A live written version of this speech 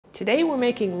Today we're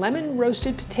making lemon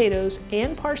roasted potatoes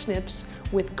and parsnips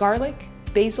with garlic,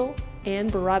 basil,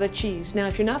 and burrata cheese. Now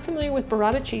if you're not familiar with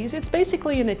burrata cheese, it's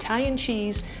basically an Italian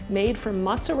cheese made from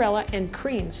mozzarella and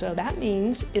cream. So that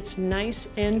means it's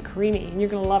nice and creamy and you're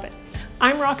gonna love it.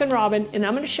 I'm Rockin' Robin and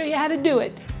I'm gonna show you how to do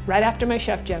it right after my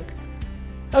chef joke.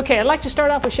 Okay, I'd like to start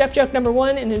off with chef joke number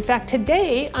 1, and in fact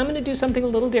today I'm going to do something a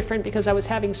little different because I was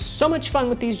having so much fun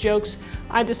with these jokes,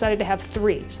 I decided to have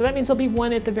 3. So that means there'll be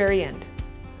 1 at the very end.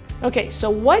 Okay, so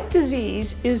what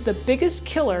disease is the biggest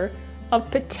killer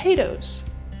of potatoes?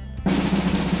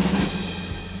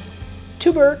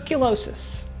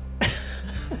 Tuberculosis.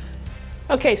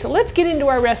 Okay, so let's get into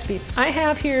our recipe. I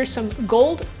have here some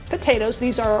gold potatoes.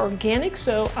 These are organic,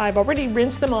 so I've already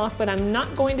rinsed them off, but I'm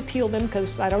not going to peel them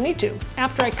because I don't need to.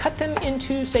 After I cut them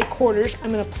into, say, quarters,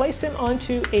 I'm going to place them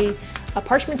onto a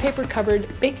parchment paper covered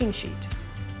baking sheet.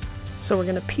 So we're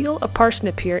going to peel a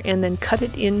parsnip here and then cut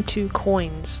it into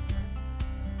coins.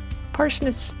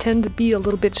 Parsnips tend to be a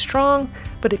little bit strong,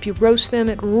 but if you roast them,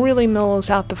 it really mellows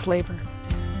out the flavor.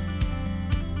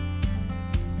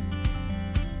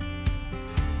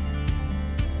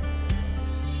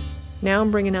 Now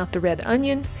I'm bringing out the red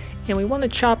onion, and we want to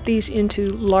chop these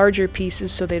into larger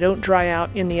pieces so they don't dry out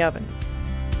in the oven.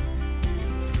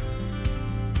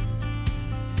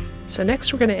 So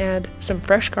next we're going to add some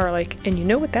fresh garlic, and you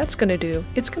know what that's going to do?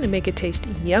 It's going to make it taste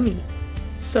yummy.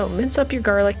 So mince up your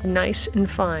garlic nice and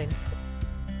fine.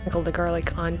 Sprinkle the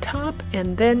garlic on top,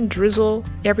 and then drizzle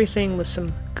everything with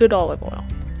some good olive oil.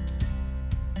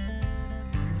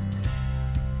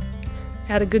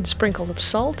 Add a good sprinkle of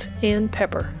salt and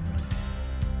pepper.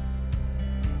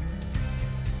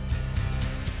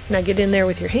 Now get in there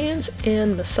with your hands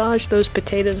and massage those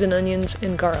potatoes and onions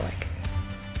and garlic.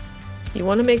 You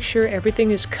want to make sure everything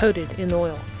is coated in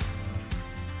oil.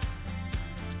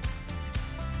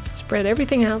 Spread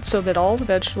everything out so that all the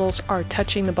vegetables are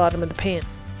touching the bottom of the pan.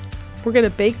 We're going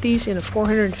to bake these in a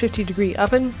 450-degree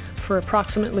oven for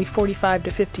approximately 45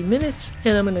 to 50 minutes,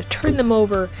 and I'm going to turn them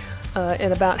over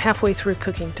at about halfway through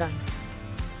cooking time.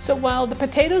 So while the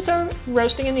potatoes are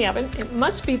roasting in the oven, it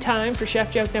must be time for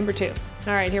chef joke number 2.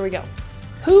 All right, here we go.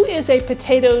 Who is a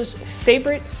potato's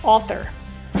favorite author?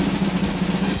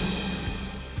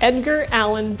 Edgar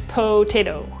Allan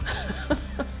Potato.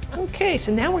 Okay,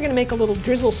 so now we're going to make a little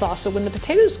drizzle sauce. So when the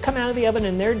potatoes come out of the oven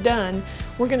and they're done,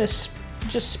 we're going to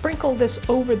just sprinkle this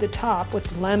over the top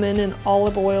with lemon and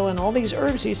olive oil and all these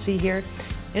herbs you see here.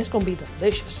 And it's going to be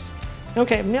delicious.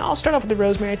 Okay, now I'll start off with the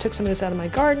rosemary. I took some of this out of my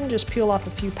garden, just peel off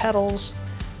a few petals.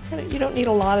 You don't need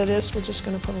a lot of this, we're just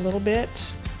going to put a little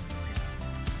bit.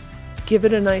 Give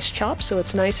it a nice chop so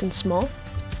it's nice and small.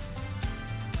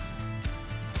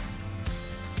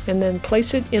 And then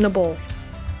place it in a bowl.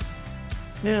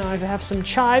 Now I have some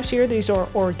chives here. These are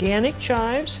organic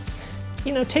chives.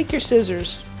 You know, take your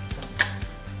scissors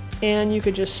and you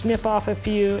could just snip off a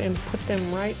few and put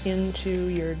them right into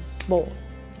your bowl.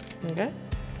 Okay?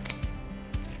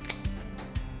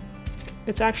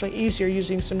 It's actually easier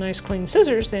using some nice clean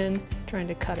scissors than trying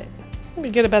to cut it. We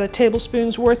get about a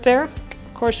tablespoon's worth there.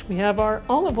 Of course, we have our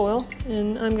olive oil,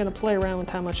 and I'm going to play around with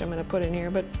how much I'm going to put in here,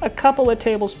 but a couple of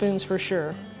tablespoons for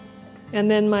sure. And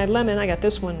then my lemon, I got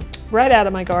this one right out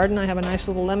of my garden. I have a nice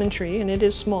little lemon tree, and it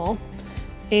is small.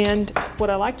 And what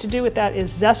I like to do with that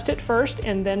is zest it first,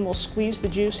 and then we'll squeeze the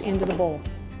juice into the bowl.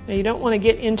 Now you don't want to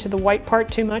get into the white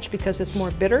part too much because it's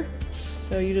more bitter.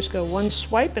 So you just go one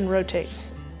swipe and rotate.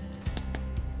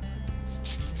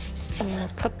 And we'll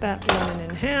cut that lemon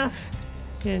in half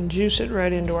and juice it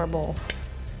right into our bowl.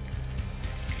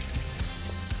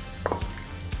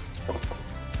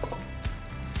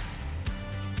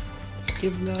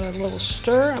 Give that a little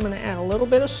stir. I'm going to add a little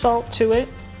bit of salt to it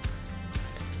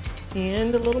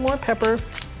and a little more pepper,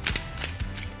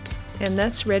 and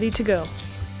that's ready to go.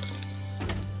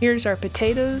 Here's our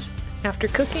potatoes. After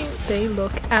cooking, they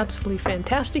look absolutely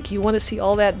fantastic. You want to see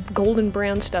all that golden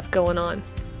brown stuff going on.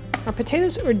 Our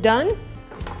potatoes are done.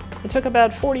 It took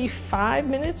about 45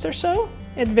 minutes or so.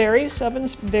 It varies,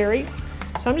 ovens vary.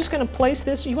 So I'm just going to place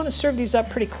this. You want to serve these up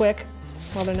pretty quick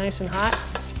while they're nice and hot.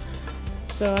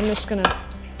 So I'm just going to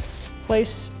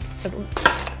place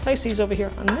these over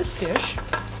here on this dish.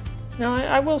 Now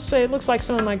I will say it looks like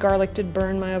some of my garlic did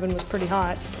burn. My oven was pretty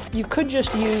hot. You could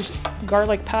just use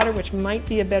garlic powder, which might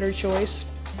be a better choice,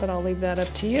 but I'll leave that up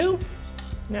to you.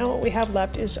 Now what we have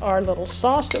left is our little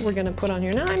sauce that we're going to put on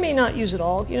here. Now I may not use it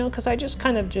all, you know, because I just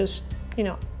kind of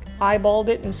eyeballed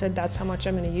it and said that's how much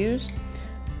I'm going to use.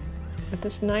 But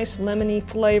this nice lemony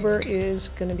flavor is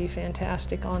going to be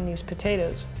fantastic on these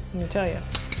potatoes, let me tell you.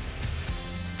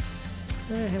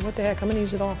 What the heck, I'm going to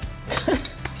use it all.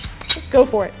 Let's go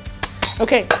for it.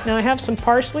 Okay, now I have some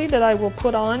parsley that I will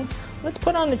put on. Let's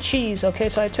put on the cheese. Okay,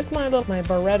 so I took my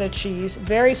Burrata cheese,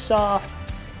 very soft,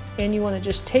 and you want to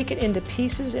just take it into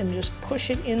pieces and just push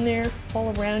it in there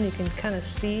all around. You can kind of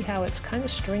see how it's kind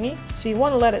of stringy. So you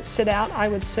want to let it sit out, I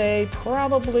would say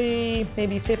probably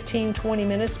maybe 15-20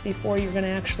 minutes before you're going to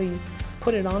actually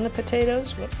put it on the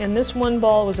potatoes. And this one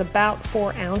ball was about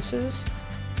 4 ounces.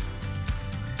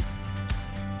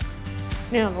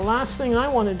 Now the last thing I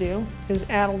want to do is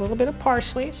add a little bit of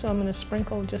parsley. So I'm going to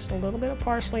sprinkle just a little bit of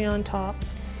parsley on top.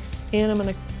 And I'm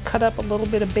going to cut up a little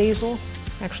bit of basil.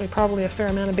 Actually, probably a fair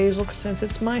amount of basil since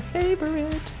it's my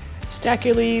favorite. Stack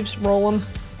your leaves, roll them,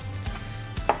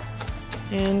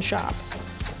 and chop.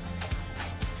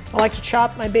 I like to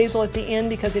chop my basil at the end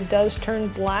because it does turn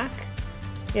black.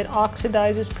 It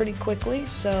oxidizes pretty quickly,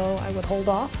 so I would hold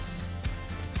off.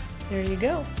 There you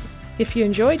go. If you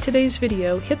enjoyed today's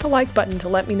video, hit the like button to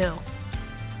let me know.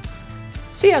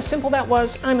 See how simple that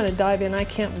was? I'm going to dive in. I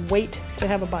can't wait to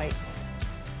have a bite.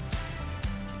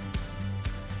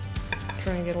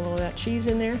 Try and get a little of that cheese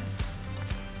in there.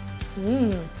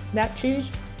 That cheese,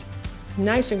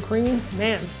 nice and creamy.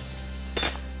 Man,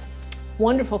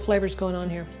 wonderful flavors going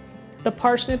on here. The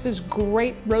parsnip is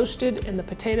great roasted, and the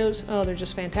potatoes, oh, they're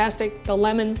just fantastic. The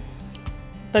lemon,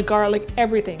 the garlic,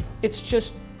 everything. It's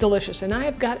just delicious. And I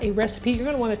have got a recipe you're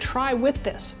going to want to try with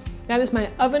this. That is my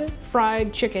oven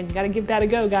fried chicken. Got to give that a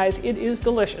go, guys. It is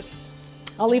delicious.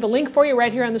 I'll leave a link for you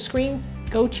right here on the screen.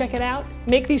 Go check it out.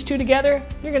 Make these two together.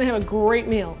 You're going to have a great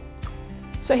meal.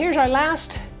 So here's our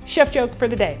last chef joke for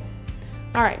the day.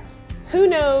 All right, who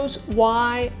knows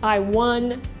why I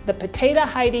won the potato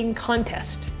hiding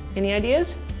contest? Any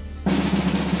ideas?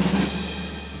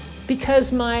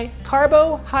 Because my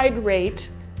carbohydrate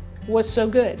was so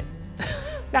good.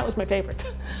 That was my favorite.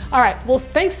 All right, well,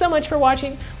 thanks so much for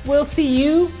watching. We'll see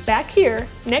you back here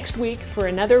next week for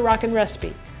another Rockin'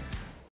 recipe.